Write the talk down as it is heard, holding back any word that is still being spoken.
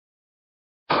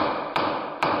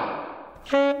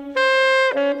Welcome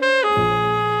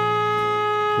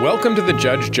to the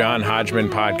Judge John Hodgman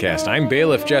podcast. I'm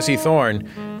bailiff Jesse Thorne.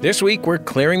 This week we're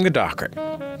clearing the docket.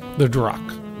 The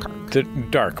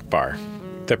Dark Bar.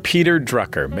 The Peter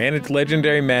Drucker,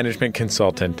 legendary management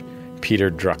consultant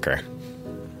Peter Drucker.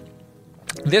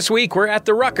 This week we're at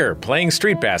the Rucker playing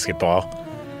street basketball.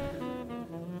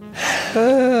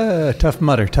 Tough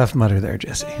mutter there,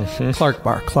 Jesse. Clark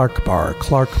Bar.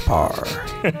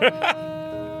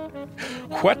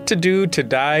 What to do to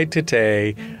die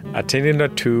today, attending a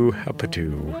two, a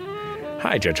patoo.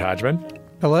 Hi, Judge Hodgman.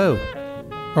 Hello.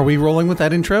 Are we rolling with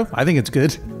that intro? I think it's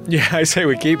good. Yeah, I say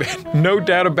we keep it. No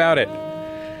doubt about it.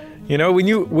 You know,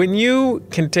 when you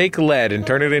can take lead and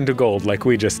turn it into gold like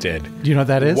we just did. Do you know what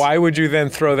that is? Why would you then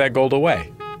throw that gold away?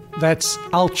 That's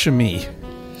alchemy.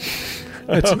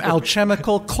 It's an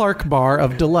alchemical Clark Bar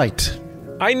of delight.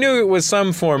 I knew it was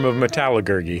some form of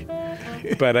metallurgy,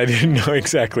 but I didn't know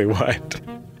exactly what.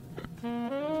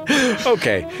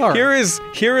 Okay, right.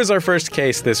 Here is our first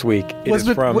case this week.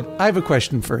 I have a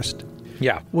question first.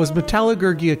 Yeah. Was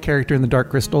metallurgy a character in The Dark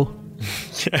Crystal?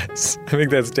 Yes. I think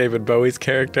that's David Bowie's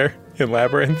character in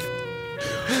Labyrinth.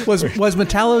 Was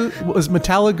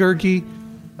metallurgy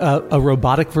a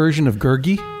robotic version of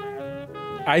Gurgi?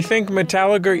 I think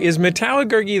is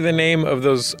metallurgy the name of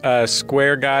those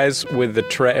square guys with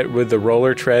the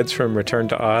roller treads from Return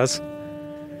to Oz?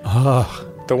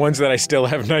 The ones that I still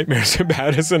have nightmares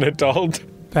about as an adult.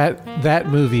 That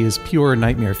movie is pure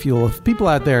nightmare fuel. If people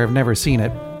out there have never seen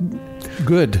it,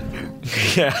 good.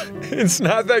 Yeah, it's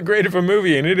not that great of a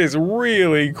movie, and it is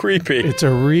really creepy. It's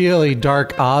a really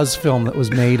dark Oz film that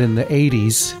was made in the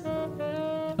 80s,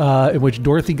 in which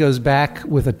Dorothy goes back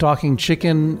with a talking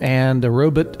chicken and a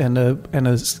robot and a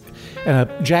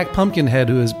Jack Pumpkinhead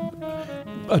who is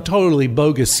a totally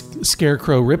bogus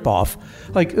Scarecrow ripoff.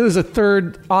 Like, it was a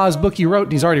third Oz book he wrote,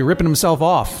 and he's already ripping himself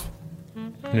off.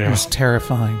 Yeah. It was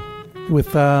terrifying.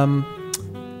 With, who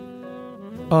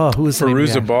was the name?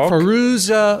 Fairuza Balk?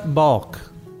 Fairuza Balk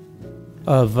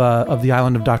of the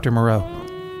Island of Dr. Moreau.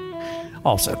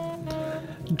 Also,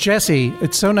 Jesse,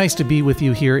 it's so nice to be with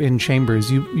you here in Chambers.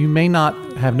 You may not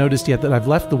have noticed yet that I've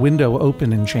left the window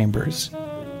open in Chambers.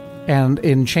 And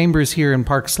in Chambers here in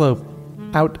Park Slope,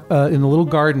 out in the little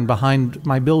garden behind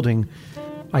my building,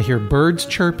 I hear birds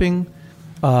chirping.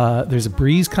 There's a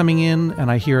breeze coming in, and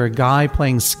I hear a guy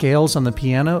playing scales on the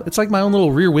piano. It's like my own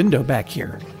little rear window back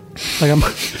here. Like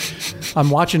I'm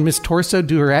watching Miss Torso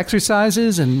do her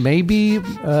exercises, and maybe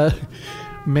Lars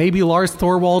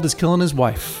Thorwald is killing his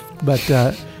wife. But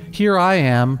here I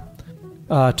am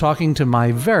talking to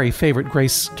my very favorite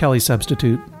Grace Kelly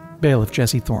substitute, bailiff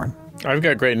Jesse Thorne. I've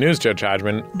got great news, Judge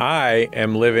Hodgman. I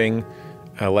am living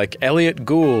like Elliot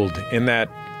Gould in that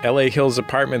L.A. Hills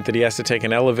apartment that he has to take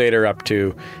an elevator up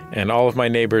to, and all of my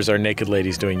neighbors are naked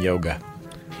ladies doing yoga.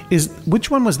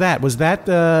 Which one was that? Was that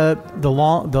the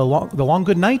long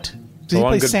good night? The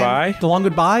Long Goodbye? The Long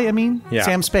Goodbye, I mean? Yeah.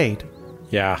 Sam Spade.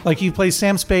 Yeah. Like he plays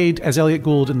Sam Spade as Elliot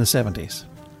Gould in the 70s.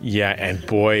 Yeah, and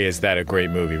boy, is that a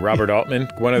great movie. Robert Altman,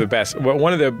 one of the best.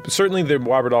 Certainly the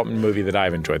Robert Altman movie that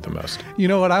I've enjoyed the most. You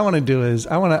know what I want to do is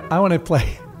I want to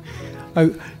play.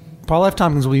 Paul F.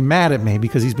 Tompkins will be mad at me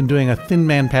because he's been doing a Thin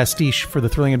Man pastiche for the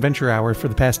Thrilling Adventure Hour for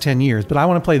the past 10 years. But I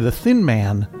want to play the Thin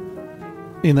Man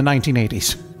in the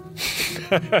 1980s.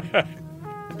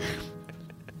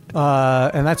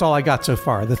 And that's all I got so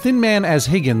far. The Thin Man as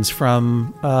Higgins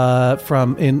from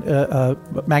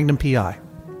Magnum P.I.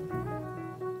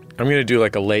 I'm going to do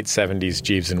like a late 70s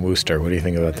Jeeves and Wooster. What do you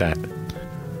think about that?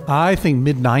 I think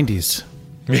mid-90s.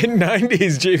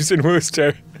 Mid-90s Jeeves and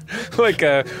Wooster.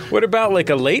 What about like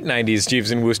a late 90s Jeeves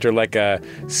and Wooster, like a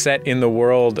set in the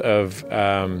world of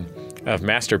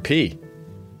Master P?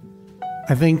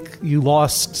 I think you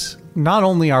lost not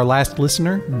only our last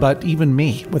listener, but even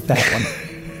me with that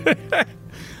one. I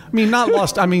mean, not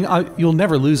lost. I mean, you'll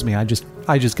never lose me. I just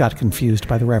got confused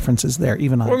by the references there.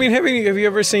 Even I. Well, I mean, have you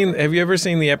ever seen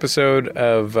the episode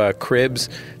of Cribs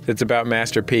that's about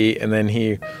Master P, and then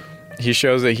he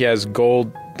shows that he has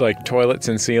gold like toilets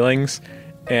and ceilings.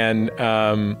 And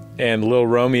Lil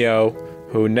Romeo,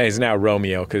 who is now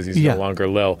Romeo because he's no longer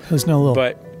Lil. There's no Lil.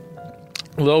 But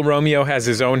Lil Romeo has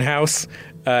his own house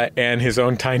and his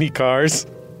own tiny cars.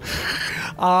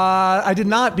 I did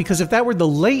not, because if that were the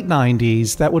late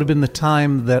 90s, that would have been the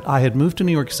time that I had moved to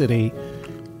New York City,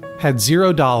 had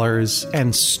 $0,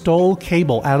 and stole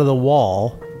cable out of the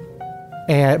wall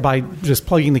by just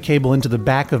plugging the cable into the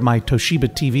back of my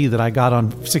Toshiba TV that I got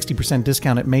on 60%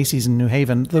 discount at Macy's in New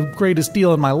Haven, the greatest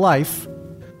deal in my life.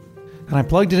 And I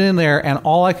plugged it in there, and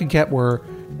all I could get were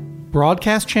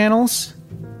broadcast channels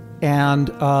and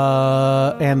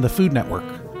the Food Network.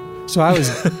 So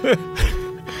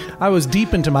I was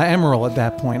deep into my Emerald at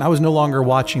that point. I was no longer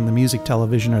watching the music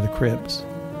television or the Cribs.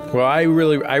 Well, I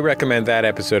recommend that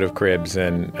episode of Cribs,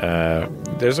 and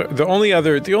there's the only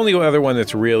other one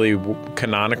that's really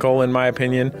canonical in my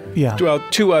opinion. Yeah. Well,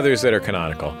 two others that are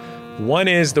canonical. One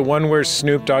is the one where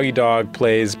Snoop Doggy Dogg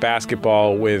plays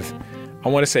basketball with, I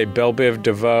want to say, Belle Biv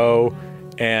DeVoe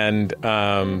and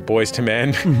Boyz II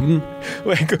Men. Mm-hmm.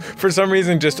 Like, for some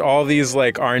reason, just all these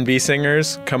like R&B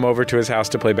singers come over to his house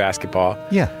to play basketball.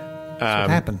 Yeah, that's what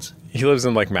happens. He lives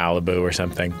in like Malibu or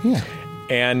something. Yeah.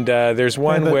 And there's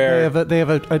one where they have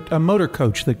a motor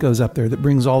coach that goes up there that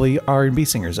brings all the R&B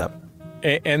singers up.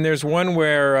 And there's one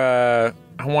where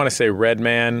I want to say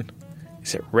Redman.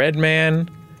 Is it Redman?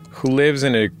 Who lives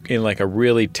in like a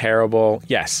really terrible...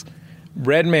 Yes.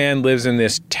 Redman lives in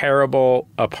this terrible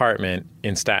apartment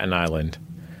in Staten Island.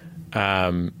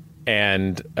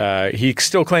 And he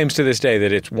still claims to this day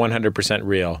that it's 100%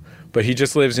 real. But he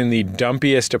just lives in the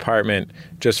dumpiest apartment,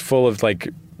 just full of like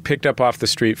picked up off the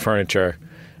street furniture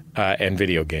and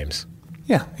video games.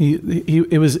 Yeah.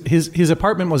 His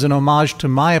apartment was an homage to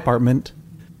my apartment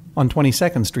on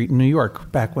 22nd Street in New York,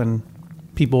 back when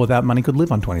people without money could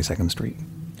live on 22nd Street.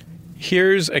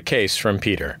 Here's a case from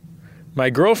Peter.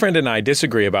 My girlfriend and I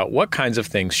disagree about what kinds of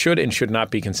things should and should not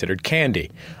be considered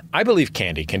candy. I believe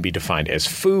candy can be defined as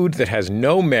food that has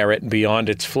no merit beyond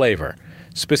its flavor.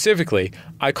 Specifically,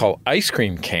 I call ice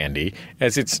cream candy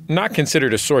as it's not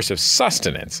considered a source of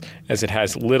sustenance, as it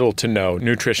has little to no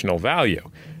nutritional value.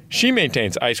 She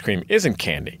maintains ice cream isn't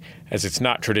candy, as it's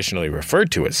not traditionally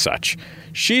referred to as such.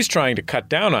 She's trying to cut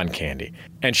down on candy,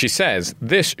 and she says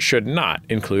this should not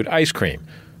include ice cream.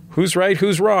 Who's right,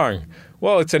 who's wrong?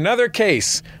 Well, it's another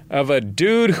case of a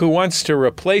dude who wants to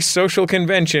replace social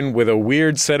convention with a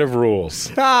weird set of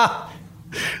rules. Ah!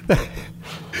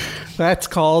 That's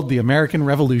called the American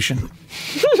Revolution.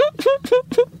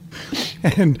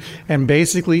 and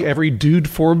basically every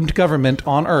dude-formed government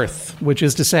on Earth, which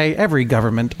is to say every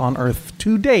government on Earth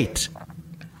to date.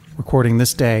 Recording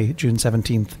this day, June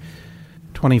 17th,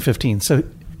 2015. So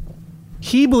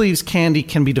he believes candy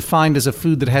can be defined as a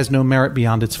food that has no merit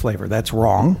beyond its flavor. That's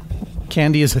wrong.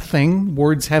 Candy is a thing.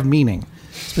 Words have meaning.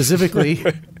 Specifically,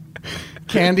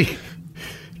 candy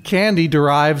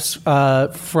derives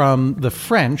from the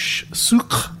French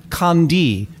sucre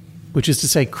candi, which is to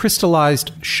say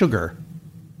crystallized sugar,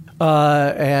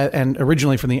 and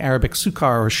originally from the Arabic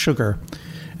sukar, or sugar,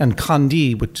 and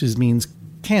kandi, which means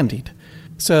candied.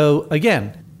 So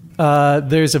again,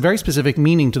 there's a very specific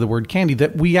meaning to the word candy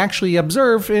that we actually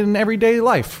observe in everyday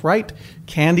life, right?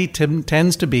 Candy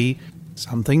tends to be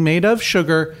something made of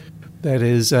sugar that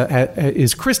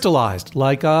is crystallized,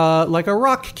 like a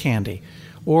rock candy,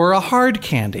 or a hard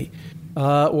candy,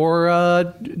 or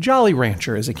a Jolly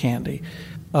Rancher is a candy.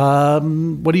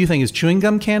 What do you think? Is chewing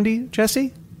gum candy,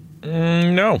 Jesse?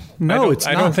 No. It's not.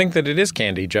 I don't think that it is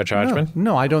candy, Judge Hodgman.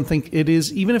 No, I don't think it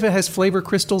is, even if it has flavor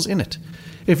crystals in it.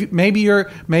 If maybe your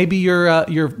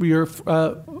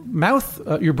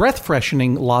breath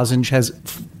freshening lozenge has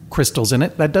crystals in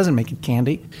it, that doesn't make it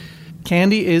candy.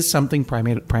 Candy is something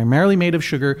primarily made of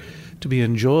sugar to be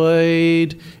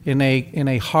enjoyed in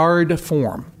a hard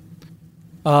form.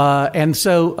 And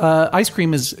so ice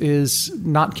cream is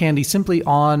not candy simply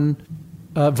on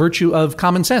virtue of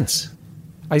common sense.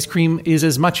 Ice cream is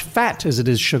as much fat as it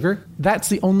is sugar. That's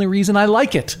the only reason I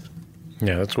like it.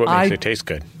 Yeah, that's what makes it taste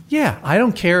good. Yeah, I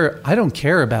don't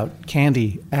care about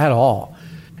candy at all.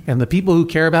 And the people who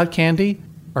care about candy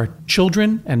are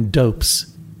children and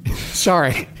dopes.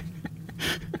 Sorry.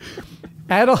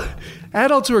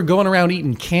 Adults who are going around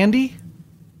eating candy.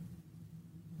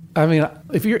 I mean,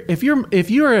 if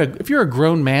you're a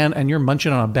grown man and you're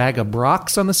munching on a bag of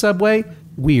Brock's on the subway,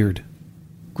 weird.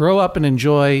 Grow up and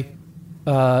enjoy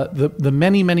the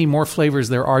many, many more flavors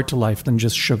there are to life than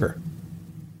just sugar.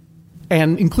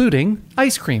 And including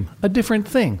ice cream, a different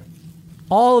thing.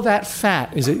 All of that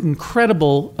fat is an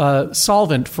incredible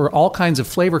solvent for all kinds of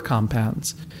flavor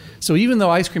compounds. So even though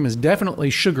ice cream is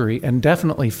definitely sugary and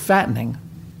definitely fattening,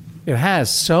 it has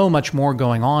so much more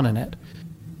going on in it,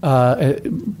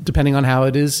 depending on how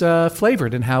it is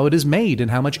flavored and how it is made and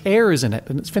how much air is in it.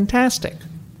 And it's fantastic.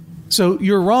 So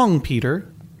you're wrong,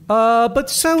 Peter,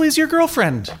 but so is your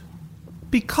girlfriend.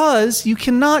 Because you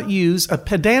cannot use a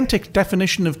pedantic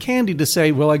definition of candy to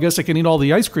say, well, I guess I can eat all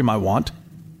the ice cream I want.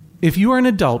 If you are an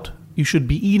adult, you should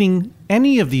be eating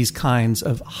any of these kinds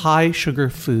of high sugar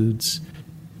foods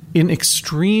in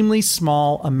extremely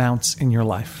small amounts in your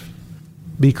life.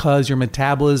 Because your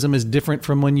metabolism is different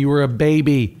from when you were a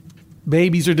baby.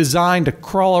 Babies are designed to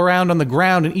crawl around on the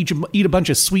ground and eat a bunch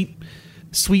of sweet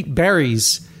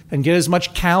berries and get as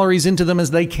much calories into them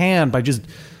as they can by just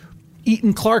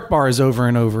eating Clark bars over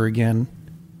and over again,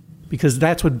 because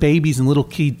that's what babies and little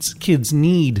kids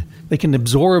need. They can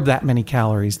absorb that many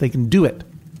calories. They can do it,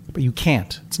 but you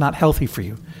can't. It's not healthy for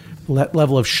you. That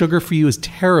level of sugar for you is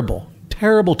terrible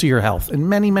to your health in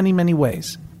many, many, many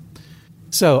ways.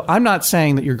 So I'm not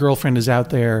saying that your girlfriend is out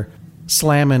there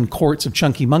slamming quarts of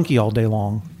Chunky Monkey all day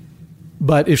long.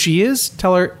 But if she is,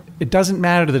 tell her it doesn't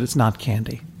matter that it's not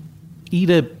candy. Eat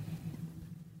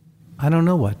I don't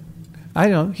know what.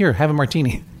 Here, have a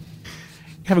martini.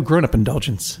 Have a grown-up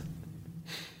indulgence.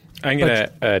 I'm going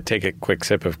to take a quick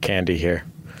sip of candy here.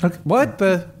 Okay, what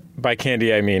the? By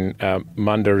candy, I mean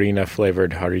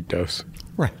mandarina-flavored Jarritos.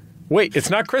 Right. Wait, it's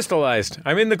not crystallized.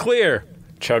 I'm in the clear.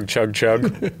 Chug, chug, chug.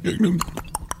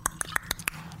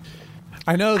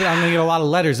 I know that I'm going to get a lot of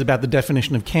letters about the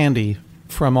definition of candy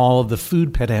from all of the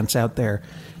food pedants out there.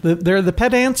 There are the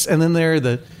pedants, and then there are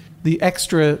the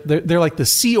extra. They're like the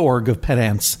Sea Org of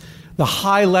pedants, the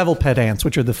high-level pedants,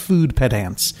 which are the food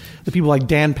pedants. The people like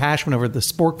Dan Pashman over at the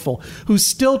Sporkful, who's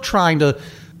still trying to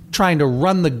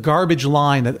run the garbage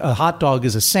line that a hot dog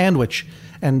is a sandwich,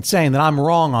 and saying that I'm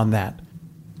wrong on that.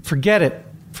 Forget it,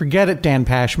 Dan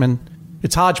Pashman.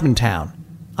 It's Hodgman Town.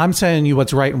 I'm telling you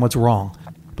what's right and what's wrong.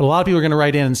 But a lot of people are going to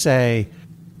write in and say,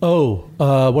 what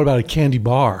about a candy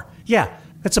bar? Yeah,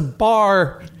 that's a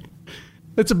bar.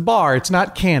 It's a bar. It's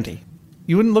not candy.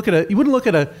 You wouldn't look at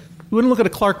a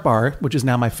Clark bar, which is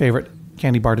now my favorite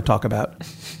candy bar to talk about,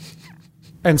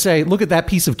 and say, look at that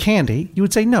piece of candy. You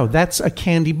would say, no, that's a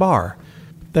candy bar.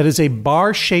 That is a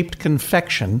bar-shaped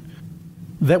confection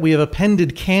that we have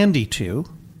appended candy to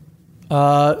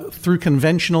through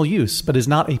conventional use, but is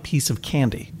not a piece of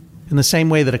candy. In the same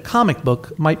way that a comic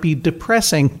book might be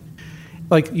depressing.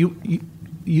 Like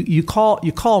you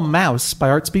call Mouse by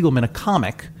Art Spiegelman a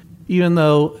comic, even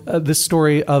though this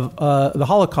story of the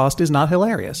Holocaust is not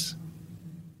hilarious.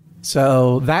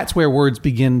 So that's where words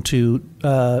begin to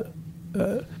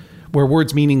where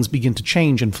words' meanings begin to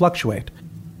change and fluctuate.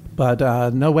 But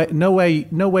no way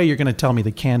you're going to tell me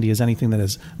that candy is anything that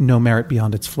has no merit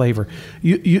beyond its flavor.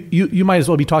 You might as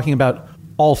well be talking about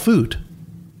all food.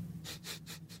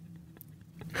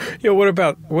 Yeah, what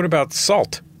about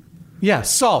salt? Yeah,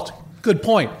 salt. Good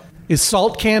point. Is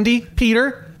salt candy,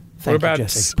 Peter? Thank you,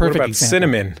 Jesse. Perfect what about example.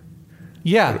 cinnamon?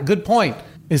 Yeah, good point.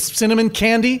 Is cinnamon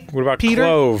candy? What about Peter?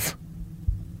 clove?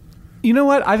 You know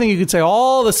what? I think you could say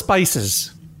all the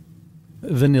spices.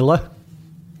 Vanilla.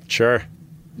 Sure.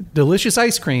 Delicious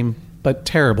ice cream, but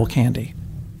terrible candy.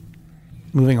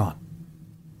 Moving on.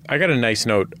 I got a nice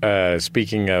note,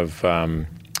 speaking of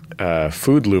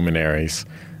food luminaries,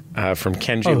 from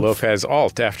Kenji Lopez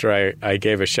Alt after I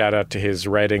gave a shout out to his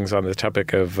writings on the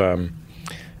topic of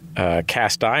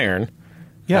cast iron.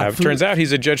 Yeah, turns out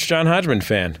he's a Judge John Hodgman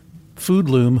fan. Food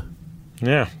loom.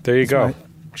 Yeah, there you go.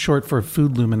 Short for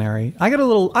food luminary. I got a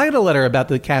letter about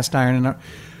the cast iron in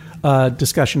our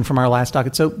discussion from our last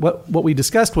docket. So what we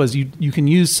discussed was you can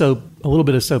use soap, a little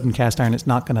bit of soap in cast iron. It's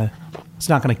not gonna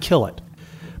kill it.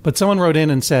 But someone wrote in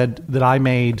and said that I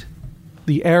made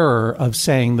the error of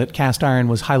saying that cast iron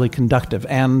was highly conductive,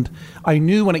 and I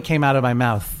knew when it came out of my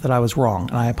mouth that I was wrong,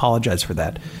 and I apologize for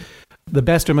that. The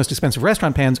best or most expensive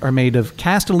restaurant pans are made of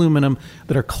cast aluminum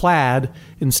that are clad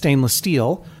in stainless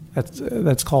steel. That's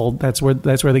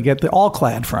where they get the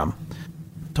all-clad from.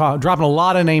 Dropping a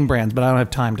lot of name brands, but I don't have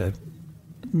time to.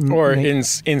 Or in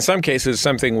some cases,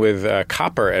 something with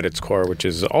copper at its core, which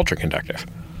is ultra-conductive.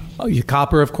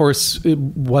 Copper, of course,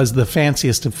 was the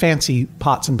fanciest of fancy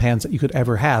pots and pans that you could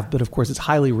ever have. But, of course, it's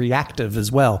highly reactive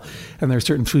as well. And there are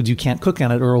certain foods you can't cook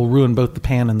on it or it'll ruin both the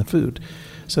pan and the food.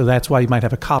 So that's why you might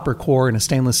have a copper core and a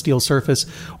stainless steel surface,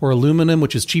 or aluminum,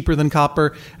 which is cheaper than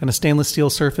copper, and a stainless steel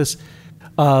surface.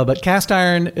 But cast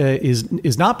iron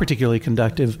is not particularly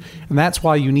conductive, and that's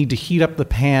why you need to heat up the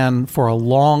pan for a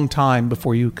long time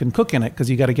before you can cook in it, because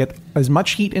you got to get as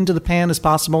much heat into the pan as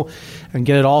possible and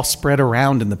get it all spread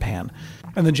around in the pan.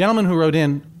 And the gentleman who wrote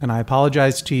in, and I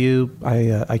apologize to you,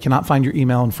 I cannot find your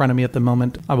email in front of me at the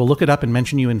moment. I will look it up and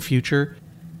mention you in future.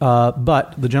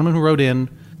 But the gentleman who wrote in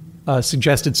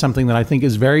suggested something that I think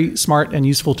is very smart and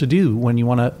useful to do when you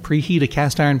want to preheat a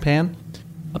cast iron pan.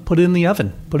 Put it in the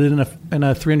oven. Put it in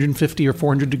a 350 or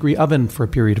 400 degree oven for a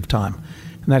period of time.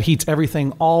 And that heats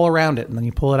everything all around it. And then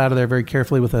you pull it out of there very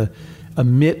carefully with a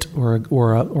mitt or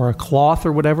a cloth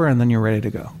or whatever, and then you're ready to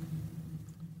go.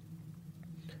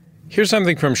 Here's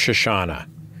something from Shoshana.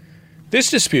 This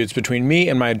dispute's between me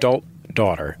and my adult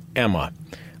daughter, Emma.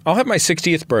 I'll have my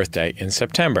 60th birthday in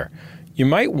September. You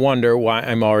might wonder why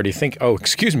I'm already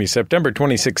September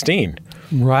 2016.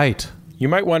 Right. You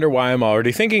might wonder why I'm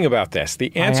already thinking about this.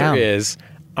 The answer is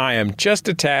I am just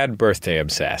a tad birthday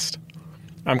obsessed.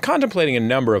 I'm contemplating a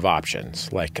number of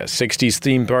options, like a 60s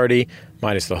theme party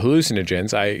minus the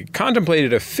hallucinogens. I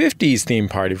contemplated a 50s theme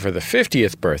party for the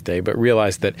 50th birthday, but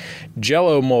realized that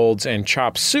Jell-O molds and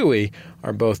chop suey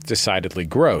are both decidedly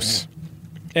gross.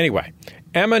 Anyway,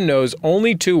 Emma knows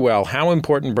only too well how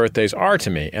important birthdays are to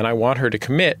me, and I want her to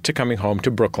commit to coming home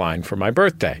to Brookline for my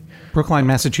birthday. Brookline,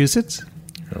 Massachusetts?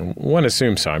 One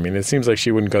assumes so. I mean, it seems like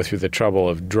she wouldn't go through the trouble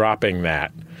of dropping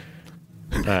that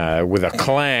with a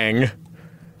clang,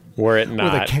 were it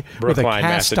not Brookline, with a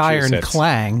cast Massachusetts. iron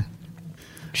clang.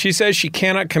 She says she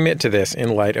cannot commit to this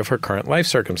in light of her current life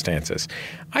circumstances.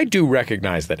 I do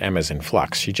recognize that Emma's in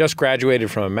flux. She just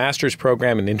graduated from a master's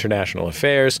program in international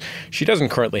affairs. She doesn't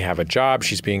currently have a job.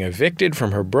 She's being evicted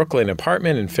from her Brooklyn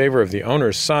apartment in favor of the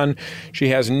owner's son. She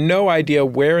has no idea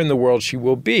where in the world she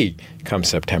will be come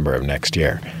September of next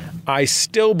year. I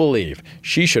still believe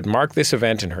she should mark this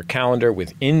event in her calendar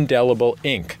with indelible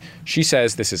ink. She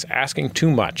says this is asking too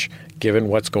much, given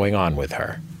what's going on with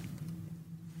her.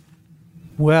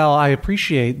 Well, I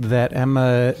appreciate that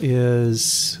Emma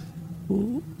is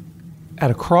at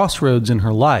a crossroads in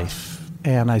her life,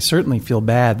 and I certainly feel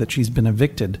bad that she's been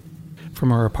evicted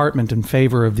from her apartment in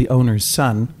favor of the owner's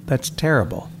son. That's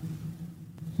terrible.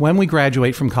 When we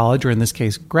graduate from college, or in this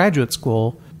case, graduate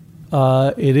school,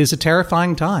 it is a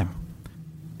terrifying time,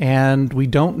 and we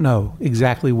don't know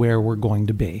exactly where we're going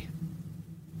to be.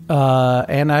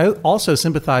 And I also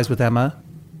sympathize with Emma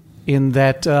in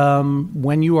that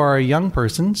when you are a young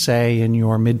person, say in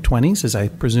your mid-20s, as I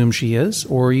presume she is,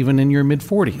 or even in your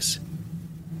mid-40s,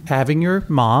 having your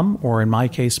mom, or in my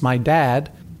case, my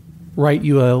dad, write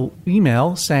you an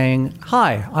email saying,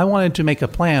 "Hi, I wanted to make a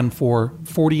plan for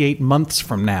 48 months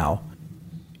from now.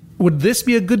 Would this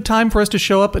be a good time for us to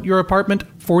show up at your apartment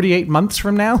 48 months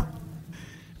from now?"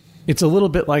 It's a little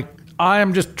bit like, I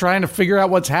am just trying to figure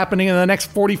out what's happening in the next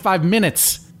 45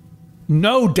 minutes.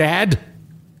 No, Dad.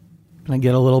 And I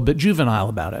get a little bit juvenile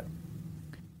about it.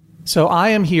 So I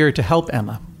am here to help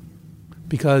Emma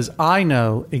because I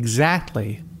know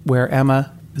exactly where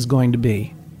Emma is going to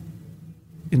be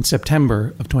in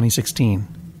September of 2016.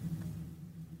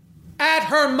 At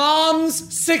her mom's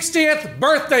 60th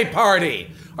birthday party.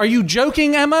 Are you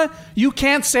joking, Emma? You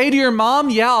can't say to your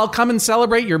mom, "Yeah, I'll come and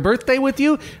celebrate your birthday with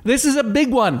you"? This is a big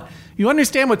one. You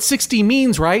understand what 60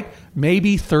 means, right?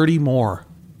 Maybe 30 more.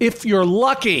 If you're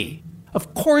lucky.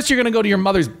 Of course you're going to go to your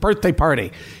mother's birthday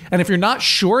party. And if you're not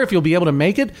sure if you'll be able to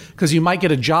make it because you might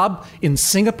get a job in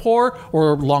Singapore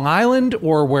or Long Island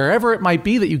or wherever it might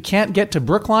be that you can't get to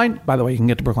Brookline. By the way, you can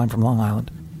get to Brookline from Long Island.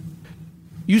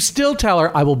 You still tell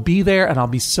her, "I will be there and I'll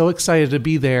be so excited to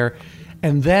be there."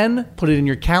 And then put it in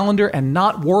your calendar and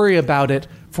not worry about it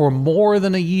for more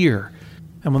than a year.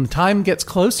 And when the time gets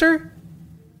closer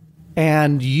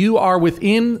and you are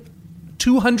within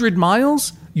 200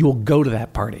 miles, you will go to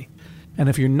that party. And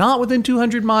if you're not within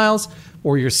 200 miles,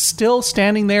 or you're still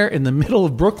standing there in the middle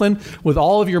of Brooklyn with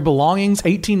all of your belongings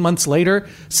 18 months later,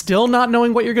 still not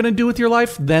knowing what you're going to do with your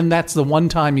life, then that's the one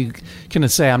time you can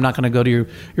say, "I'm not going to go to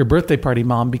your birthday party,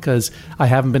 Mom, because I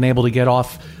haven't been able to get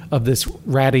off of this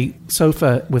ratty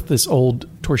sofa with this old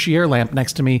Torchiere lamp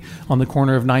next to me on the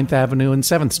corner of 9th Avenue and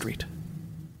 7th Street.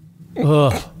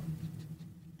 Ugh.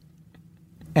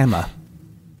 Emma,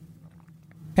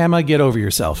 get over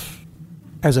yourself.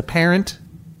 As a parent,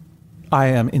 I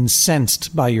am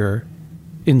incensed by your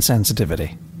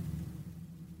insensitivity.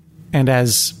 And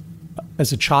as a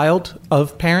child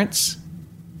of parents,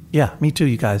 yeah, me too,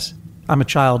 you guys. I'm a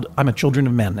children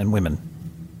of men and women.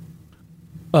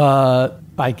 I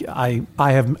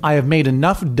have made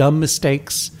enough dumb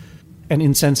mistakes and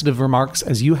insensitive remarks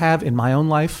as you have in my own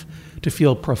life to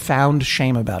feel profound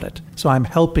shame about it. So I'm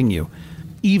helping you,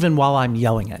 even while I'm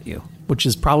yelling at you, which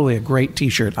is probably a great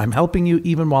t-shirt. I'm helping you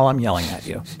even while I'm yelling at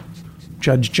you.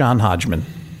 Judge John Hodgman.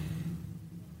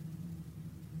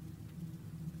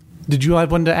 Do you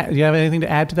have anything to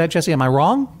add to that, Jesse? Am I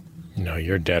wrong? No,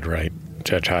 you're dead right,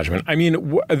 Judge Hodgman. I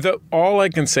mean, all I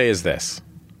can say is this.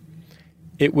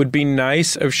 It would be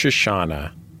nice of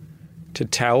Shoshana to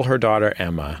tell her daughter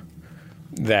Emma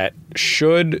that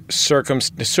should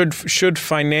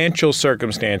financial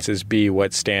circumstances be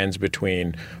what stands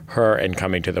between her and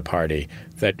coming to the party,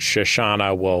 that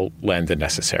Shoshana will lend the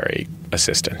necessary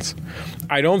assistance.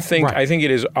 I think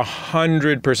it is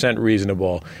 100%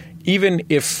 reasonable, even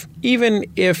if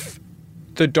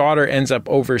the daughter ends up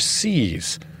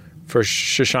overseas, for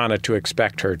Shoshana to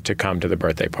expect her to come to the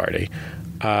birthday party.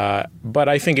 But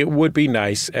I think it would be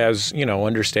nice, as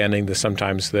understanding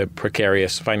sometimes the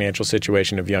precarious financial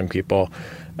situation of young people,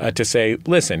 to say,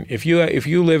 listen, if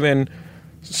you live in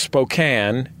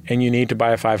Spokane and you need to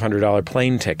buy a $500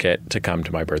 plane ticket to come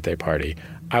to my birthday party,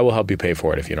 I will help you pay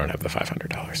for it if you don't have the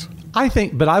 $500. I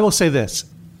think, but I will say this.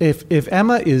 If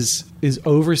Emma is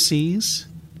overseas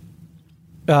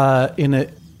in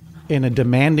a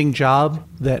demanding job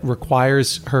that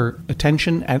requires her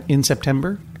attention in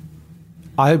September,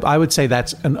 I would say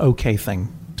that's an okay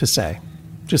thing to say.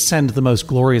 Just send the most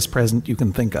glorious present you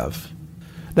can think of.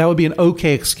 That would be an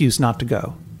okay excuse not to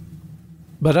go.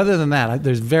 But other than that,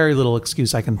 there's very little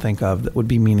excuse I can think of that would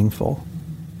be meaningful.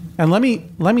 And let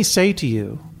me say to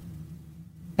you,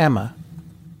 Emma,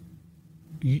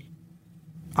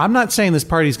 I'm not saying this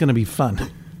party is going to be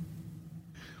fun.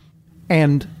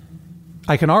 And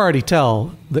I can already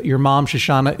tell that your mom,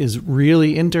 Shoshana, is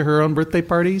really into her own birthday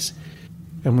parties.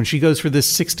 And when she goes for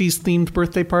this 60s themed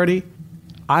birthday party,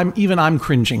 I'm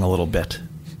cringing a little bit.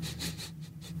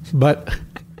 But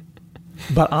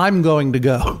I'm going to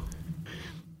go.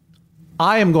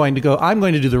 I'm going to go. I'm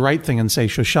going to do the right thing and say,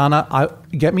 Shoshana,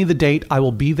 get me the date. I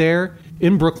will be there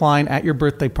in Brookline at your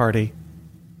birthday party,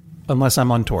 unless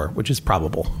I'm on tour, which is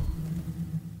probable.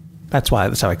 That's how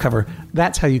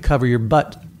you cover your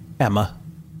butt, Emma.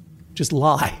 Just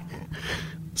lie.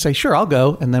 Say, sure, I'll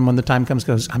go. And then when the time comes,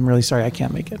 goes, I'm really sorry, I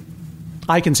can't make it.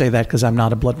 I can say that because I'm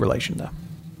not a blood relation, though.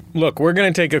 Look, we're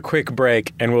going to take a quick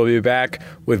break, and we'll be back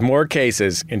with more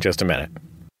cases in just a minute.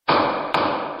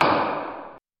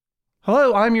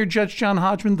 Hello, I'm your Judge John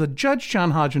Hodgman. The Judge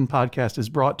John Hodgman podcast is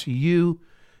brought to you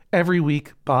every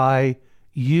week by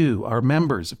you, our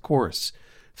members, of course.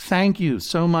 Thank you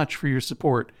so much for your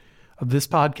support of this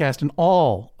podcast and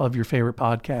all of your favorite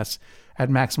podcasts at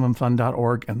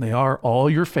MaximumFun.org, and they are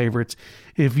all your favorites.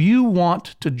 If you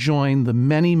want to join the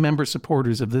many member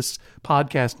supporters of this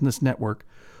podcast and this network,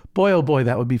 boy, oh boy,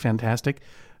 that would be fantastic.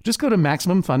 Just go to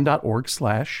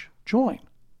MaximumFun.org/join.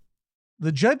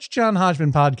 The Judge John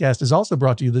Hodgman podcast is also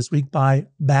brought to you this week by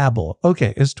Babbel.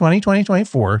 Okay, it's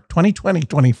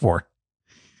 2020-24.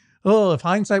 Oh, if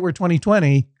hindsight were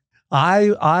 2020,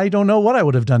 I don't know what I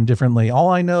would have done differently. All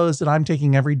I know is that I'm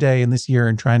taking every day in this year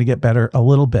and trying to get better a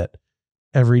little bit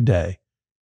every day.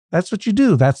 That's what you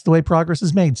do. That's the way progress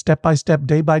is made, step by step,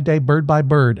 day by day, bird by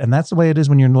bird. And that's the way it is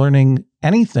when you're learning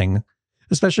anything,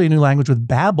 especially a new language with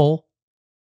Babbel.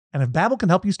 And if Babbel can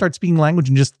help you start speaking language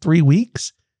in just 3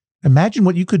 weeks, imagine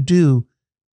what you could do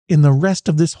in the rest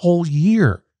of this whole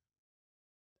year.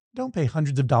 Don't pay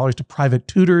hundreds of dollars to private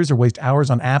tutors or waste hours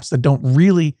on apps that don't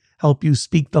really help you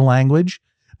speak the language.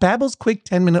 Babbel's quick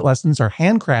 10-minute lessons are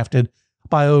handcrafted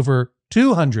by over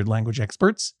 200 language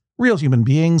experts, real human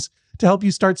beings, to help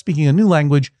you start speaking a new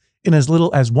language in as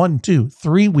little as 1, 2,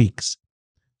 3 weeks.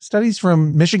 Studies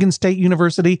from Michigan State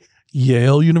University,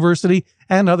 Yale University,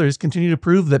 and others continue to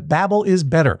prove that Babbel is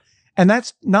better. And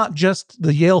that's not just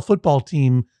the Yale football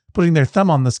team putting their thumb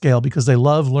on the scale because they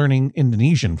love learning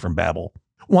Indonesian from Babbel.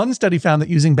 One study found that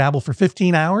using Babbel for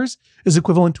 15 hours is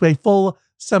equivalent to a full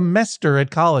semester at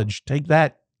college. Take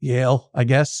that, Yale, I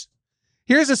guess.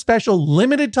 Here's a special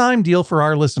limited time deal for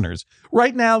our listeners.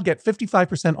 Right now, get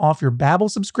 55% off your Babbel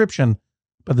subscription,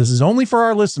 but this is only for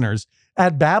our listeners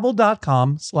at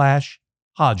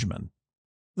Babbel.com/Hodgman.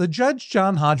 The Judge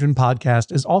John Hodgman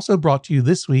podcast is also brought to you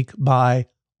this week by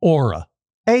Aura.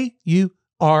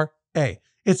 A-U-R-A.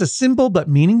 It's a simple but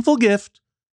meaningful gift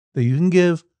that you can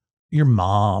give your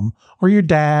mom or your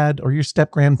dad or your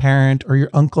step-grandparent or your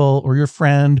uncle or your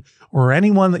friend or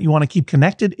anyone that you want to keep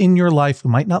connected in your life who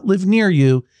might not live near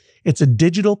you. It's a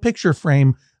digital picture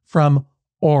frame from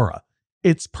Aura.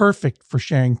 It's perfect for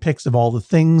sharing pics of all the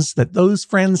things that those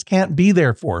friends can't be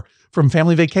there for, from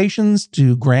family vacations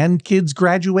to grandkids'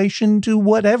 graduation to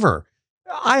whatever.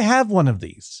 I have one of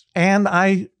these, and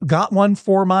I got one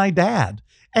for my dad,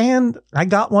 and I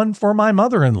got one for my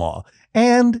mother-in-law,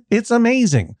 and it's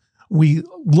amazing. We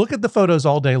look at the photos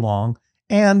all day long,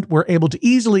 and we're able to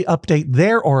easily update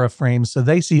their Aura frames so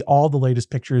they see all the latest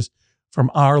pictures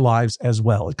from our lives as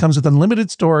well. It comes with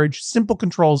unlimited storage, simple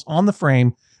controls on the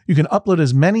frame. You can upload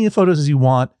as many photos as you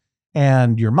want,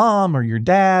 and your mom or your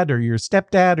dad or your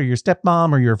stepdad or your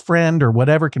stepmom or your friend or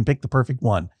whatever can pick the perfect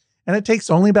one. And it takes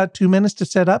only about 2 minutes to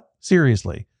set up.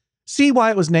 Seriously. See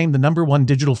why it was named the #1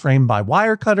 digital frame by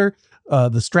Wirecutter,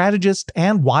 The Strategist,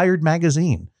 and Wired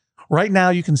Magazine. Right now,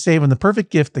 you can save on the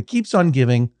perfect gift that keeps on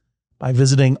giving by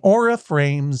visiting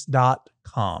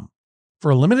auraframes.com.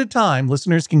 For a limited time,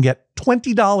 listeners can get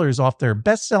 $20 off their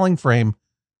best-selling frame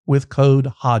with code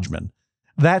Hodgman.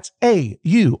 That's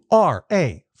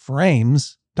A-U-R-A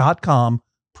frames.com,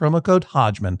 promo code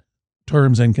Hodgman.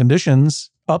 Terms and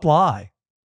conditions apply.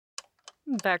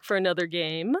 Back for another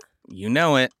game. You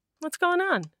know it. What's going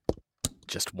on?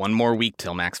 Just one more week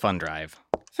till Max Fun Drive.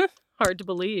 Hard to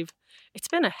believe. It's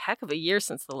been a heck of a year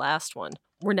since the last one.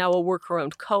 We're now a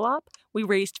worker-owned co-op. We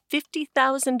raised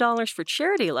 $50,000 for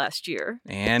charity last year.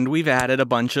 And we've added a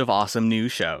bunch of awesome new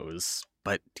shows.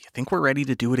 But do you think we're ready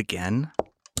to do it again?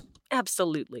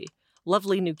 Absolutely.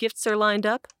 Lovely new gifts are lined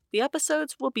up. The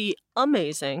episodes will be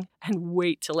amazing. And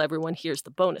wait till everyone hears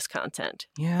the bonus content.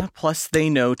 Yeah, plus they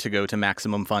know to go to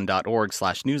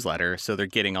MaximumFun.org/newsletter, so they're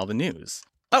getting all the news.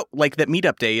 Oh, like that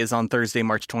meetup day is on Thursday,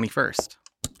 March 21st.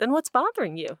 Then what's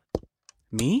bothering you?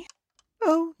 Me?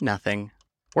 Oh, nothing.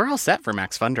 We're all set for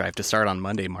Max Fun Drive to start on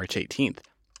Monday, March 18th.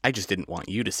 I just didn't want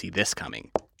you to see this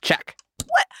coming. Check.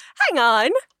 What? Hang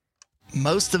on.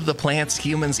 Most of the plants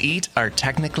humans eat are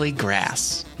technically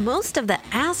grass. Most of the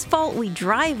asphalt we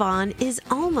drive on is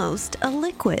almost a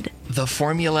liquid. The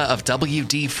formula of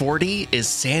WD-40 is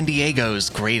San Diego's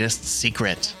greatest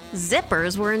secret.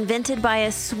 Zippers were invented by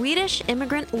a Swedish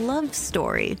immigrant love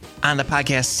story. On the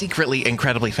podcast Secretly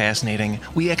Incredibly Fascinating,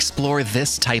 we explore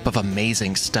this type of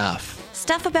amazing stuff.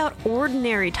 Stuff about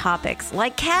ordinary topics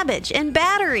like cabbage and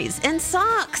batteries and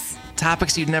socks.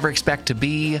 Topics you'd never expect to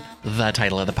be the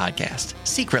title of the podcast.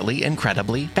 Secretly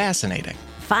Incredibly Fascinating.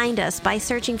 Find us by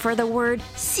searching for the word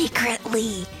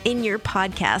secretly in your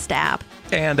podcast app.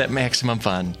 And at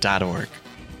MaximumFun.org.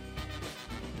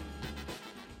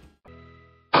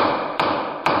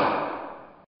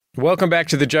 Welcome back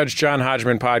to the Judge John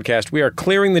Hodgman podcast. We are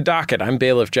clearing the docket. I'm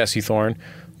bailiff Jesse Thorne.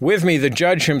 With me, the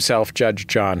judge himself, Judge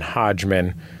John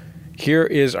Hodgman. Here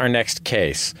is our next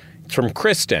case. It's from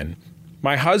Kristen.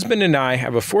 My husband and I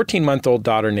have a 14-month-old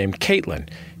daughter named Caitlin.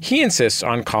 He insists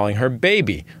on calling her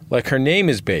Baby, like her name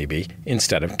is Baby,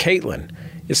 instead of Caitlin.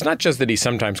 It's not just that he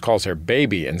sometimes calls her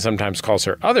Baby and sometimes calls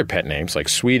her other pet names like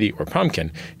Sweetie or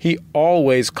Pumpkin. He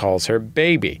always calls her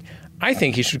Baby. I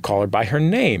think he should call her by her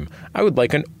name. I would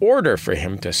like an order for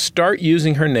him to start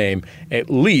using her name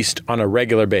at least on a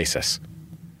regular basis.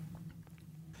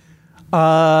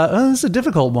 This is a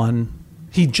difficult one.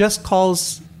 He just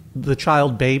calls the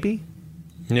child Baby?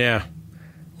 Yeah.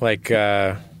 Like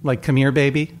come here,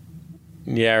 baby?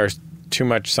 Yeah, or too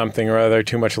much something or other.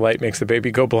 Too much light makes the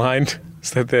baby go blind.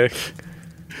 Is that the...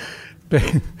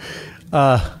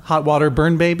 hot water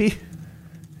burn baby?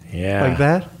 Yeah. Like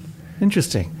that?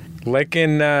 Interesting. Like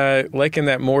in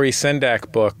that Maury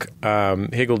Sendak book,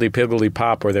 Higgledy Piggledy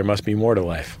Pop, where there must be more to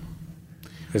life.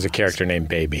 There's a character named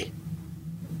Baby.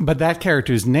 But that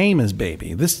character's name is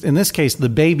Baby. In this case, the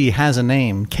baby has a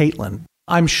name, Caitlin.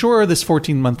 I'm sure this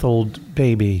 14-month-old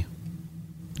baby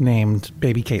named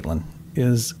Baby Caitlin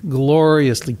is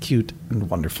gloriously cute and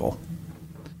wonderful.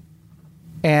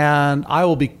 And I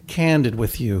will be candid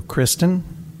with you, Kristen.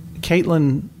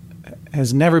 Caitlin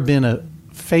has never been a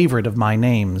favorite of my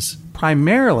names,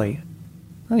 primarily,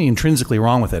 nothing intrinsically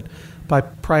wrong with it,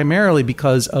 but primarily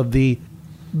because of the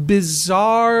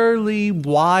bizarrely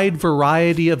wide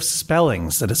variety of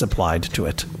spellings that is applied to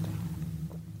it.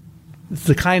 It's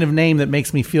the kind of name that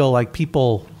makes me feel like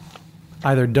people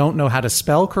either don't know how to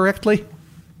spell correctly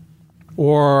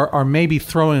or are maybe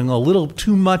throwing a little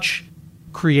too much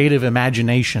creative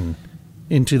imagination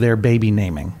into their baby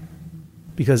naming.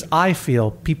 Because I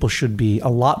feel people should be a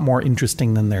lot more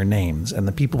interesting than their names, and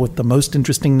the people with the most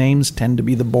interesting names tend to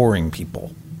be the boring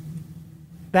people.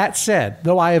 That said,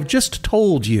 though I have just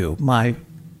told you, my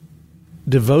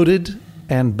devoted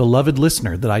and beloved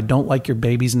listener, that I don't like your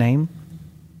baby's name,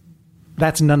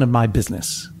 that's none of my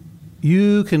business.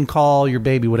 You can call your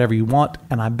baby whatever you want,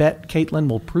 and I bet Caitlin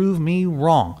will prove me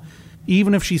wrong,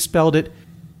 even if she spelled it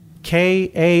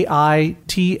Kaitliynne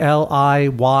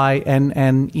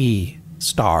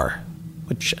star,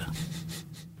 which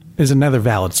is another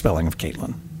valid spelling of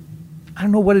Caitlin. I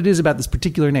don't know what it is about this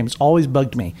particular name. It's always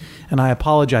bugged me, and I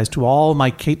apologize to all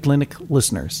my Caitlinic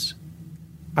listeners.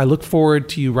 I look forward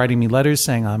to you writing me letters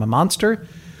saying I'm a monster,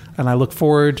 and I look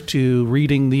forward to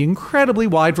reading the incredibly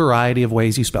wide variety of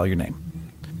ways you spell your name.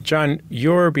 John,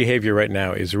 your behavior right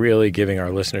now is really giving our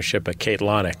listenership a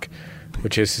Caitlonic,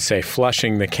 which is to say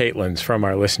flushing the Caitlins from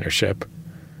our listenership.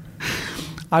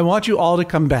 I want you all to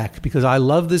come back because I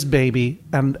love this baby,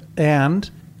 and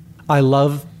I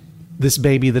love this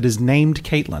baby that is named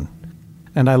Caitlin.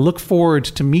 And I look forward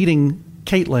to meeting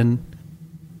Caitlin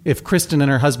if Kristen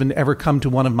and her husband ever come to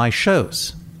one of my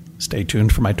shows. Stay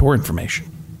tuned for my tour information.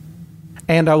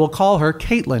 And I will call her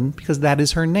Caitlin because that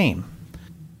is her name.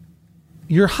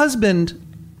 Your husband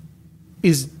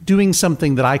is doing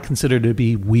something that I consider to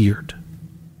be weird.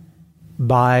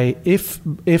 If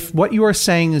what you are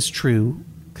saying is true,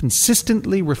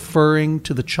 consistently referring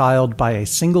to the child by a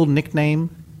single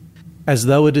nickname as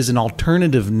though it is an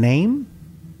alternative name,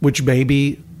 which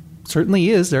Baby certainly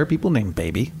is. There are people named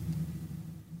Baby.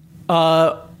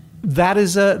 that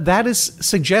is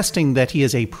suggesting that he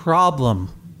has a problem,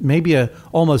 maybe a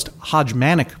almost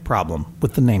Hodgmanic problem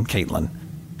with the name Caitlin.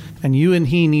 And you and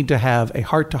he need to have a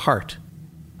heart-to-heart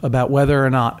about whether or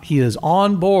not he is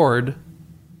on board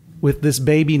with this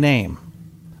baby name.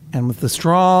 And with the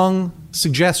strong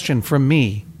suggestion from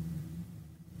me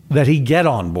that he get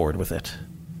on board with it.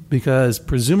 Because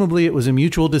presumably it was a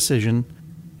mutual decision.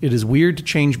 It is weird to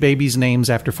change babies' names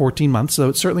after 14 months, so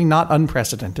it's certainly not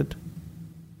unprecedented.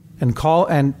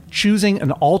 And choosing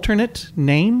an alternate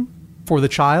name for the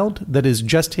child that is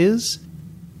just his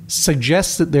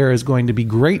suggests that there is going to be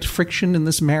great friction in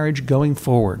this marriage going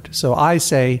forward. So I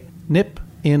say, nip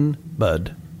in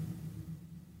bud.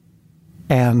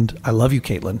 And I love you,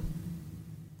 Caitlin.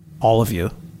 All of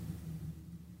you.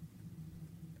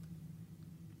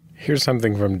 Here's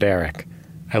something from Derek.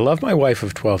 I love my wife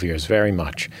of 12 years very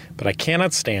much, but I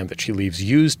cannot stand that she leaves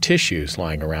used tissues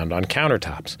lying around on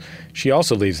countertops. She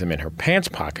also leaves them in her pants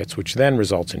pockets, which then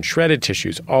results in shredded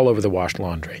tissues all over the washed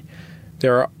laundry.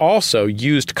 There are also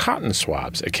used cotton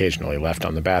swabs occasionally left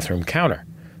on the bathroom counter.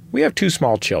 We have 2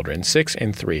 small children, 6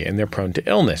 and 3, and they're prone to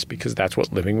illness because that's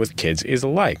what living with kids is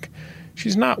like.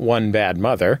 She's not one bad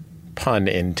mother, pun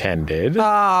intended.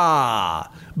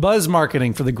 Buzz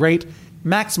marketing for the great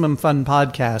Maximum Fun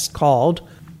podcast called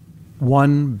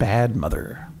One Bad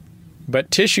Mother.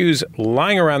 But tissues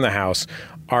lying around the house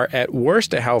are at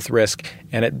worst a health risk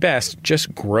and at best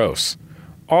just gross.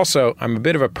 Also, I'm a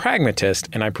bit of a pragmatist,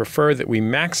 and I prefer that we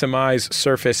maximize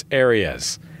surface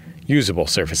areas. Usable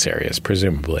surface areas,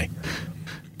 presumably.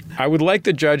 I would like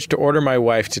the judge to order my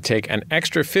wife to take an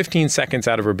extra 15 seconds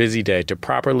out of her busy day to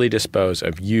properly dispose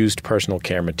of used personal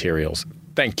care materials.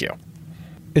 Thank you.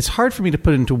 It's hard for me to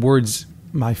put into words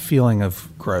my feeling of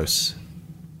gross.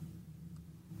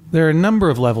 There are a number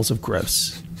of levels of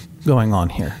gross going on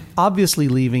here. Obviously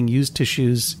leaving used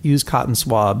tissues, used cotton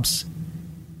swabs,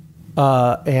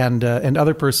 and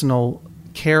other personal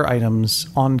care items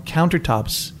on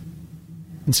countertops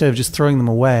instead of just throwing them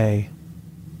away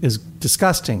is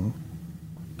disgusting.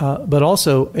 But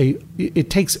also, it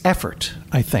takes effort,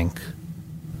 I think,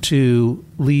 to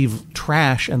leave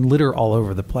trash and litter all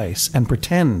over the place and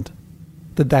pretend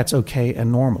that that's okay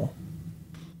and normal.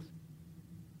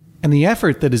 And the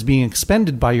effort that is being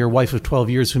expended by your wife of 12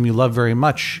 years, whom you love very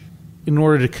much, in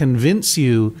order to convince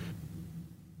you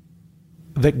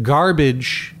that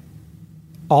garbage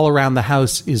all around the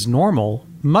house is normal,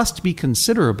 must be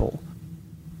considerable,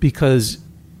 because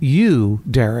you,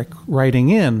 Derek, writing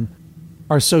in,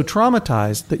 are so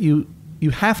traumatized that you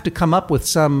have to come up with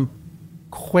some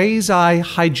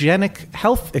quasi-hygienic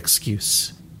health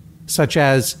excuse, such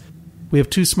as, we have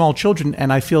 2 small children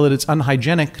and I feel that it's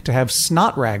unhygienic to have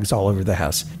snot rags all over the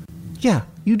house. Yeah,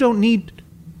 you don't need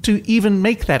to even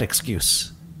make that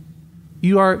excuse.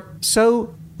 You are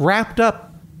so wrapped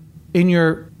up in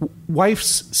your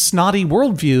wife's snotty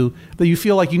worldview that you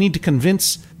feel like you need to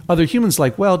convince other humans,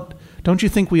 like, well, don't you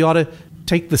think we ought to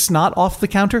take the snot off the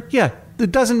counter? Yeah,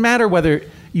 it doesn't matter whether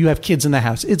you have kids in the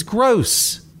house. It's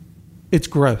gross. It's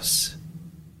gross.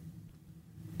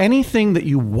 Anything that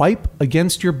you wipe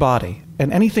against your body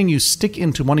and anything you stick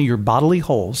into one of your bodily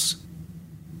holes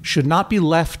should not be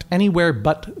left anywhere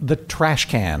but the trash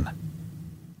can.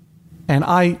 And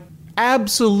I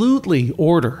absolutely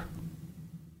order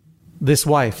this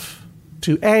wife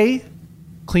to A,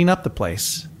 clean up the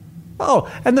place.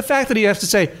 Oh, and the fact that he has to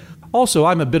say, also,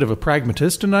 I'm a bit of a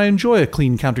pragmatist and I enjoy a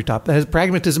clean countertop.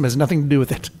 Pragmatism has nothing to do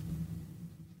with it.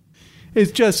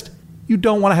 It's just, you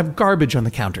don't want to have garbage on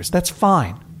the counters. That's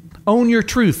fine. Own your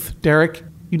truth, Derek.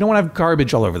 You don't want to have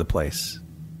garbage all over the place.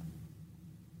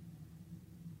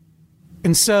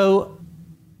 And so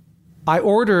I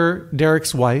order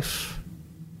Derek's wife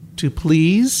to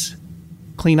please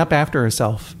clean up after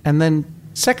herself. And then,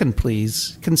 second,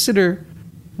 please consider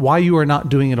why you are not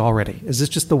doing it already. Is this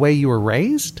just the way you were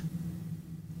raised?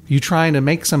 You trying to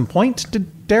make some point to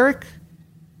Derek?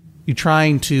 You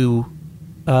trying to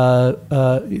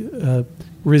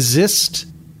resist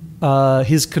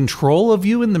his control of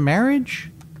you in the marriage?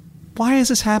 Why is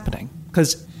this happening?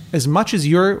 Because as much as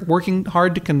you're working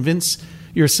hard to convince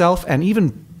yourself and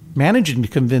even managing to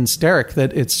convince Derek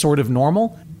that it's sort of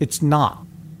normal, it's not.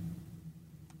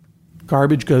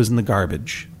 Garbage goes in the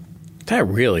garbage. That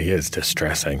really is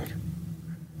distressing.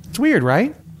 It's weird,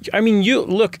 right? I mean,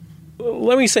 look,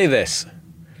 let me say this.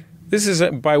 This is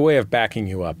by way of backing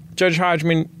you up. Judge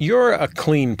Hodgman, you're a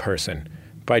clean person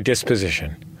by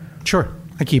disposition. Sure,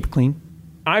 I keep it clean.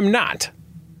 I'm not.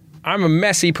 I'm a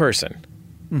messy person.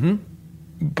 Mm-hmm.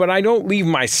 But I don't leave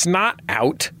my snot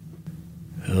out.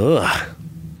 Ugh.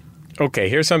 Okay,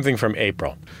 here's something from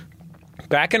April.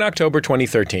 Back in October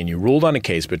 2013, you ruled on a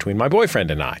case between my boyfriend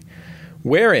and I,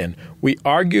 wherein we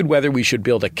argued whether we should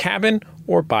build a cabin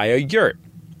or buy a yurt.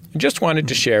 I just wanted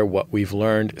to share what we've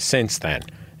learned since then.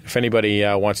 If anybody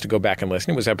wants to go back and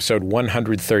listen, it was episode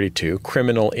 132,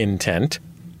 Criminal Intent.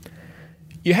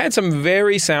 You had some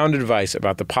very sound advice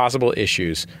about the possible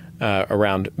issues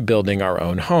around building our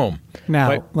own home.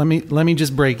 Now, let me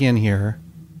just break in here,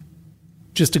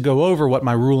 just to go over what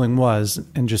my ruling was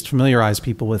and just familiarize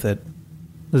people with it.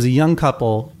 There's a young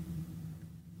couple.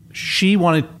 She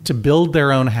wanted to build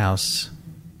their own house.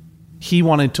 He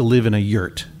wanted to live in a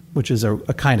yurt, which is a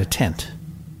kind of tent.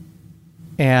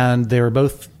 And they were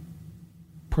both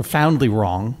profoundly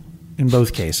wrong in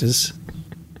both cases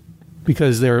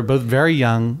because they were both very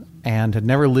young and had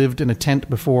never lived in a tent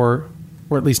before,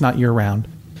 or at least not year-round,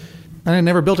 and had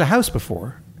never built a house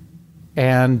before.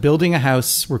 And building a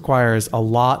house requires a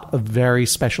lot of very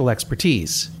special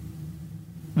expertise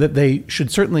that they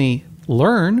should certainly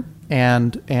learn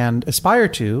and aspire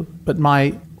to, but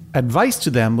my advice to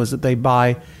them was that they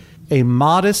buy a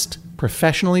modest,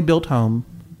 professionally built home,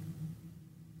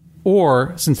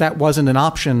 or, since that wasn't an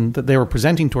option that they were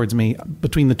presenting towards me,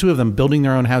 between the two of them, building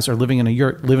their own house or living in a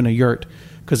yurt, live in a yurt,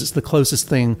 because it's the closest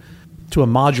thing to a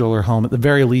modular home. At the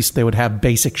very least, they would have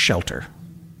basic shelter.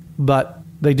 But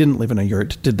they didn't live in a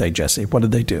yurt, did they, Jesse? What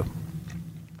did they do?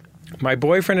 My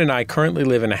boyfriend and I currently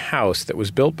live in a house that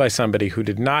was built by somebody who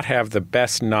did not have the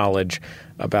best knowledge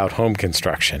about home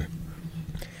construction.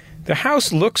 The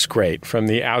house looks great from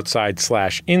the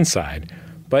outside/inside,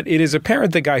 but it is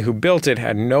apparent the guy who built it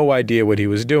had no idea what he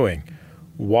was doing.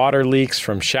 Water leaks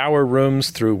from shower rooms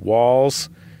through walls.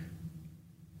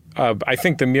 I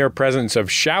think the mere presence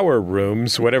of shower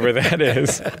rooms, whatever that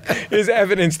is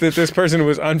evidence that this person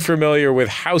was unfamiliar with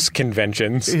house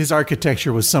conventions. His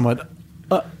architecture was somewhat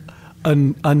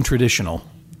untraditional.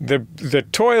 The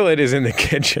toilet is in the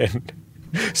kitchen,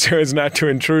 so as not to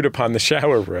intrude upon the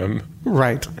shower room.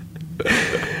 Right.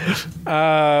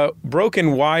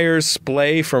 Broken wires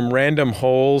splay from random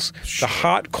holes. The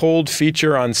hot-cold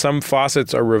feature on some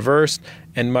faucets are reversed,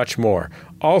 and much more.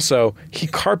 Also, he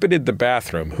carpeted the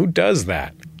bathroom. Who does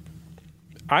that?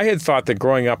 I had thought that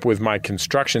growing up with my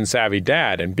construction-savvy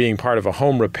dad and being part of a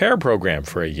home repair program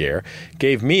for a year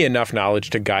gave me enough knowledge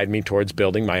to guide me towards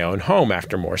building my own home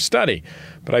after more study.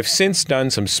 But I've since done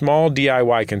some small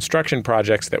DIY construction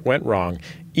projects that went wrong,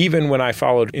 even when I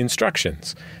followed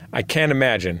instructions. I can't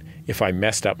imagine if I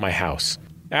messed up my house.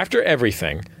 After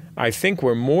everything, I think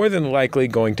we're more than likely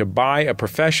going to buy a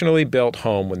professionally built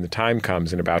home when the time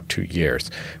comes in about 2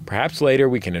 years. Perhaps later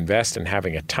we can invest in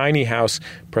having a tiny house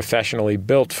professionally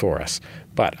built for us.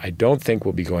 But I don't think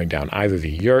we'll be going down either the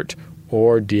yurt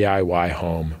or DIY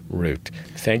home route.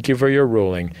 Thank you for your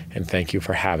ruling, and thank you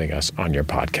for having us on your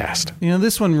podcast. You know,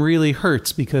 this one really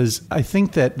hurts because I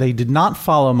think that they did not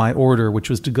follow my order, which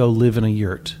was to go live in a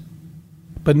yurt.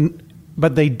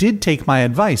 But they did take my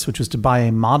advice, which was to buy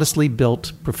a modestly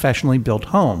built, professionally built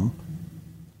home.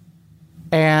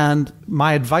 And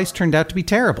my advice turned out to be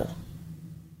terrible.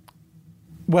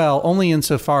 Well, only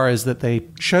insofar as that they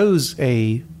chose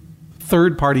a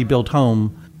third-party built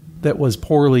home that was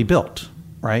poorly built,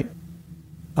 right?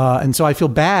 And so I feel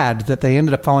bad that they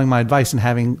ended up following my advice and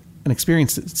having an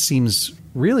experience that seems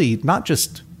really not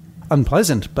just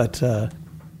unpleasant, but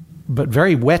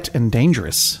very wet and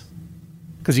dangerous.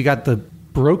 Because you got the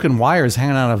broken wires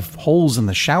hanging out of holes in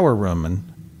the shower room and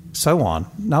so on.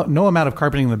 No amount of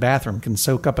carpeting in the bathroom can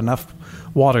soak up enough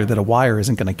water that a wire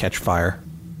isn't going to catch fire.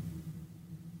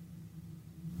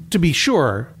 To be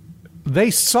sure,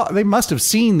 they must have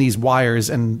seen these wires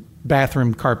and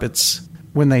bathroom carpets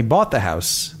when they bought the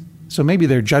house, so maybe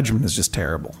their judgment is just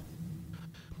terrible.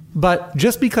 But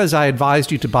just because I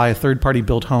advised you to buy a third-party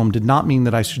built home did not mean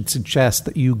that I should suggest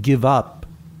that you give up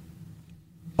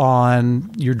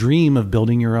on your dream of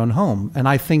building your own home. And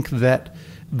I think that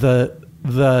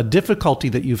the difficulty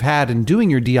that you've had in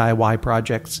doing your DIY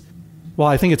projects, well,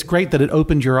 I think it's great that it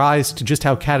opened your eyes to just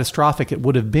how catastrophic it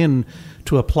would have been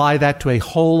to apply that to a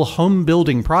whole home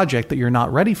building project that you're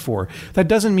not ready for. That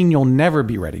doesn't mean you'll never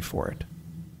be ready for it.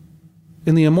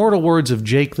 In the immortal words of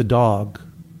Jake the dog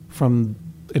from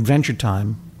Adventure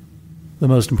Time, the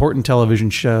most important television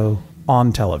show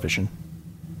on television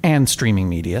and streaming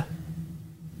media,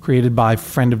 created by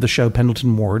friend of the show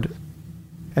Pendleton Ward,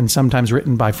 and sometimes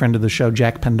written by friend of the show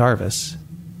Jack Pendarvis,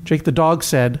 Jake the dog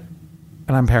said,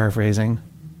 and I'm paraphrasing,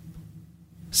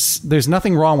 there's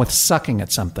nothing wrong with sucking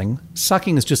at something.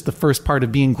 Sucking is just the first part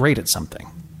of being great at something.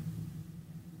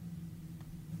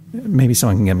 Maybe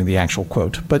someone can get me the actual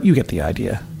quote, but you get the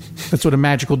idea. That's what a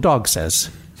magical dog says.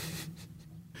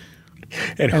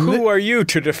 And who are you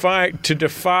to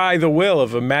defy the will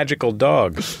of a magical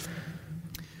dog?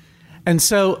 And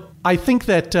so I think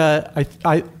that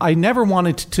I never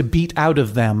wanted to beat out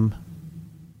of them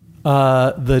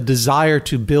the desire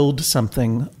to build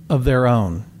something of their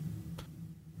own,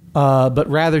 but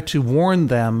rather to warn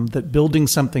them that building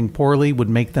something poorly would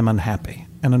make them unhappy.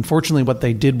 And unfortunately, what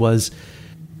they did was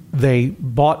they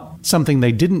bought something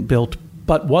they didn't build,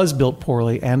 but was built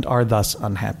poorly, and are thus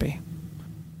unhappy.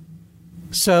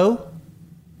 So,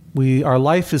 our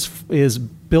life is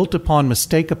built upon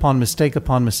mistake upon mistake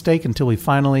upon mistake until we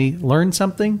finally learn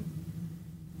something.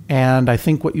 And I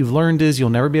think what you've learned is you'll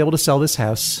never be able to sell this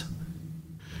house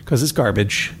because it's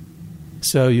garbage.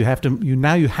 So you have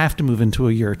to move into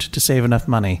a yurt to save enough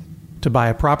money to buy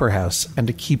a proper house and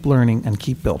to keep learning and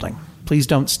keep building. Please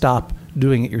don't stop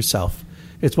doing it yourself.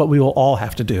 It's what we will all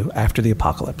have to do after the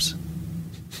apocalypse.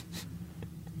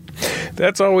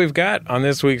 That's all we've got on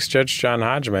this week's Judge John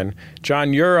Hodgman.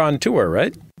 John, you're on tour,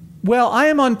 right? Well, I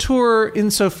am on tour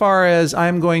insofar as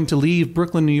I'm going to leave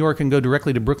Brooklyn, New York and go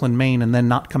directly to Brooklyn, Maine, and then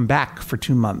not come back for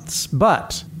 2 months.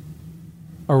 But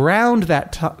around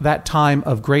that time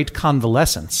of great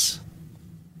convalescence,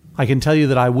 I can tell you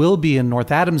that I will be in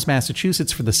North Adams,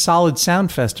 Massachusetts for the Solid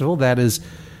Sound Festival. That is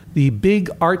the big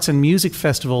arts and music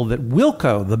festival that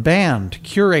Wilco, the band,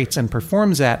 curates and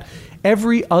performs at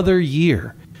every other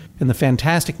year in the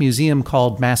fantastic museum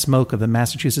called MassMoCA, the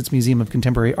Massachusetts Museum of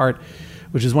Contemporary Art,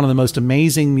 which is one of the most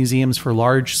amazing museums for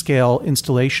large-scale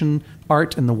installation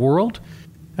art in the world.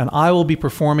 And I will be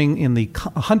performing in the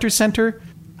Hunter Center,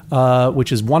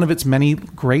 which is one of its many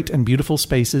great and beautiful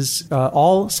spaces,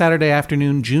 all Saturday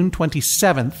afternoon, June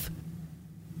 27th,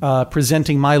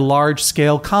 presenting my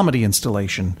large-scale comedy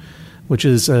installation, which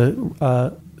is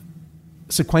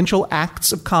sequential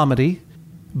acts of comedy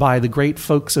by the great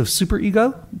folks of Super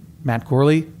Ego, Matt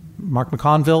Gorley, Mark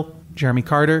McConville, Jeremy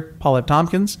Carter, Paul F.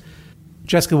 Tompkins,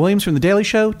 Jessica Williams from The Daily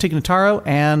Show, Tig Notaro,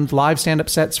 and live stand-up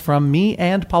sets from me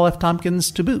and Paul F.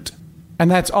 Tompkins to boot. And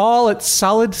that's all at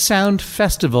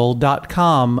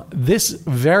solidsoundfestival.com this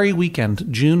very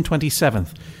weekend, June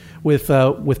 27th, with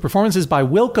performances by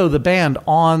Wilco the Band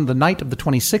on the night of the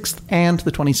 26th and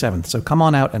the 27th. So come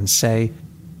on out and say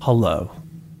hello.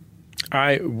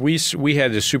 We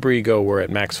had the Super Ego. We're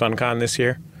at Max FunCon this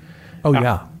year. Oh,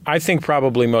 yeah. I think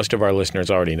probably most of our listeners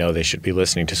already know they should be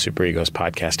listening to Super Ego's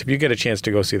podcast. If you get a chance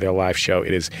to go see their live show,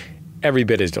 it is every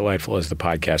bit as delightful as the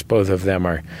podcast. Both of them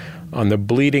are on the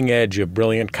bleeding edge of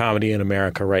brilliant comedy in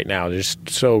America right now. They're just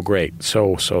so great.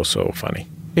 So funny.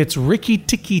 It's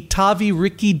Ricky-Tikki-Tavi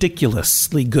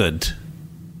Ricky-diculously good.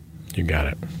 You got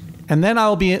it. And then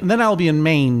I'll be in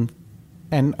Maine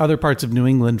and other parts of New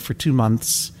England for 2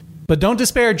 months. But don't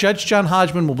despair. Judge John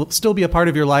Hodgman will still be a part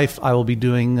of your life. I will be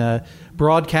doing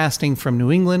broadcasting from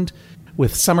New England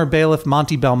with summer bailiff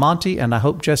Monty Belmonte, and I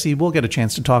hope Jesse will get a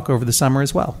chance to talk over the summer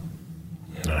as well.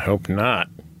 I hope not.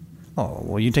 Oh,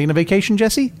 well, you taking a vacation,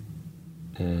 Jesse?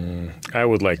 I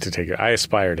would like to I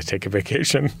aspire to take a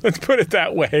vacation. Let's put it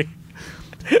that way.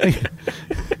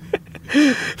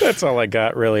 That's all I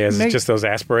got, really, is just those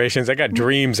aspirations. I got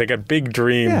dreams. I got big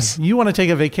dreams. Yeah, you want to take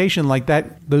a vacation like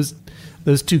that. Those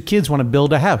two kids want to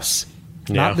build a house.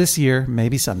 Yeah. Not this year,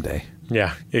 maybe someday.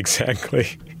 Yeah,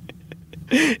 exactly.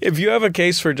 If you have a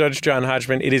case for Judge John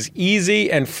Hodgman, it is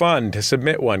easy and fun to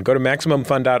submit one. Go to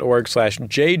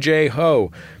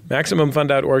MaximumFun.org/JJHo.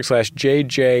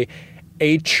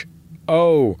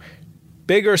 MaximumFun.org/JJHO.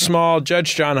 Big or small,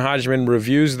 Judge John Hodgman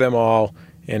reviews them all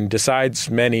and decides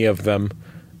many of them.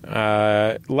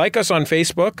 Like us on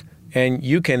Facebook, and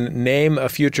you can name a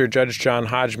future Judge John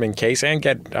Hodgman case and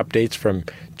get updates from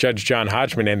Judge John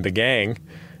Hodgman and the gang,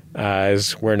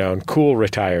 as we're known. Cool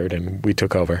retired, and we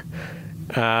took over.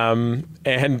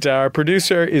 And our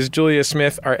producer is Julia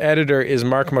Smith. Our editor is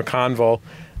Mark McConville.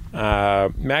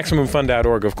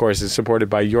 MaximumFun.org, of course, is supported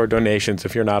by your donations.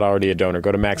 If you're not already a donor,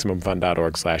 go to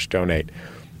MaximumFun.org/donate.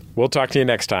 We'll talk to you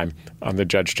next time on the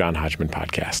Judge John Hodgman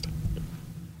podcast.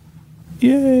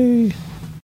 Yay!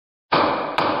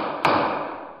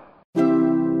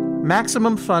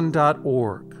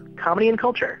 MaximumFun.org. Comedy and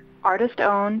culture. Artist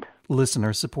owned.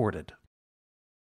 Listener supported.